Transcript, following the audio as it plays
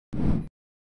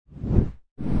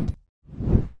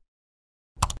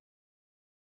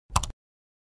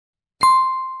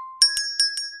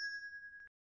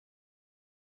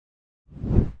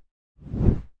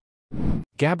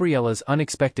Gabriela's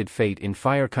unexpected fate in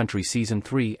Fire Country Season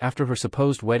 3 after her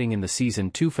supposed wedding in the Season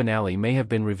 2 finale may have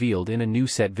been revealed in a new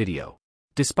set video.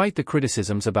 Despite the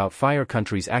criticisms about Fire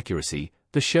Country's accuracy,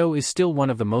 the show is still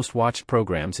one of the most watched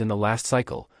programs in the last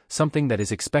cycle, something that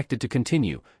is expected to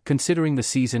continue, considering the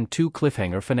Season 2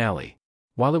 cliffhanger finale.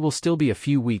 While it will still be a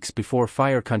few weeks before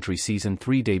Fire Country Season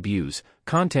 3 debuts,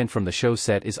 content from the show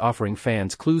set is offering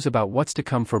fans clues about what's to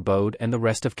come for Bode and the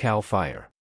rest of Cal Fire.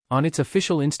 On its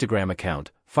official Instagram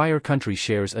account, Fire Country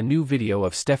shares a new video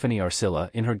of Stephanie Arcilla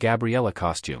in her Gabriela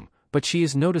costume, but she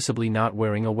is noticeably not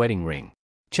wearing a wedding ring.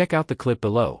 Check out the clip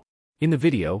below. In the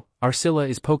video, Arcilla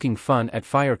is poking fun at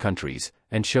Fire Country's,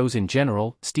 and shows in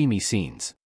general, steamy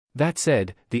scenes. That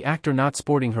said, the actor not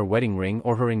sporting her wedding ring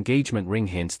or her engagement ring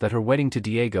hints that her wedding to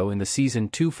Diego in the Season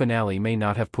 2 finale may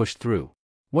not have pushed through.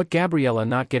 What Gabriela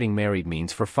not getting married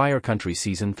means for Fire Country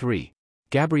Season 3.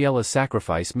 Gabriela's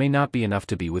sacrifice may not be enough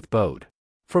to be with Bode.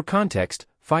 For context,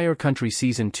 Fire Country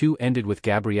Season 2 ended with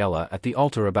Gabriela at the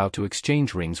altar about to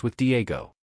exchange rings with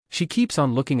Diego. She keeps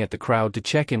on looking at the crowd to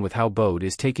check in with how Bode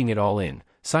is taking it all in,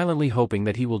 silently hoping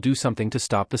that he will do something to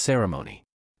stop the ceremony.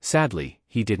 Sadly,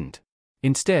 he didn't.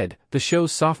 Instead, the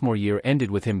show's sophomore year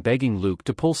ended with him begging Luke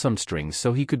to pull some strings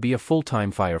so he could be a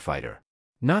full-time firefighter.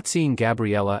 Not seeing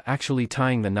Gabriela actually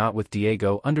tying the knot with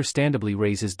Diego understandably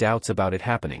raises doubts about it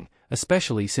happening,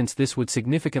 especially since this would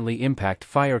significantly impact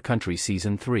Fire Country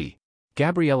Season 3.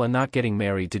 Gabriela not getting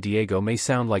married to Diego may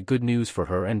sound like good news for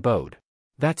her and Bode.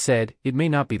 That said, it may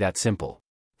not be that simple.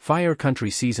 Fire Country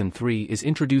Season 3 is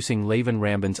introducing Laven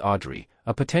Rambin's Audrey,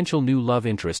 a potential new love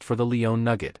interest for the Leon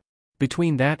Nugget.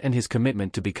 Between that and his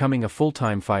commitment to becoming a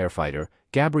full-time firefighter,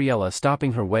 Gabriela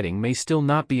stopping her wedding may still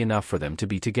not be enough for them to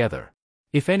be together.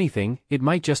 If anything, it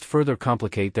might just further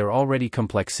complicate their already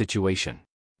complex situation.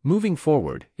 Moving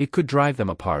forward, it could drive them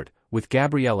apart, with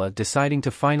Gabriela deciding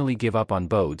to finally give up on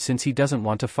Bode since he doesn't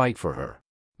want to fight for her.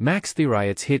 Max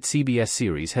Thieriot's hit CBS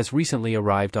series has recently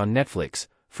arrived on Netflix,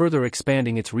 further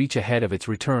expanding its reach ahead of its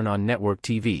return on network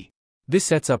TV. This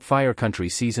sets up Fire Country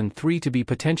Season 3 to be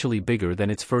potentially bigger than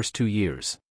its first 2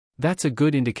 years. That's a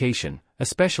good indication,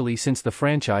 especially since the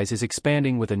franchise is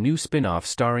expanding with a new spin-off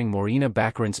starring Morena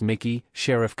Baccarin's Mickey,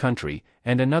 Sheriff Country,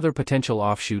 and another potential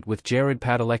offshoot with Jared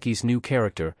Padalecki's new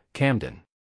character, Camden.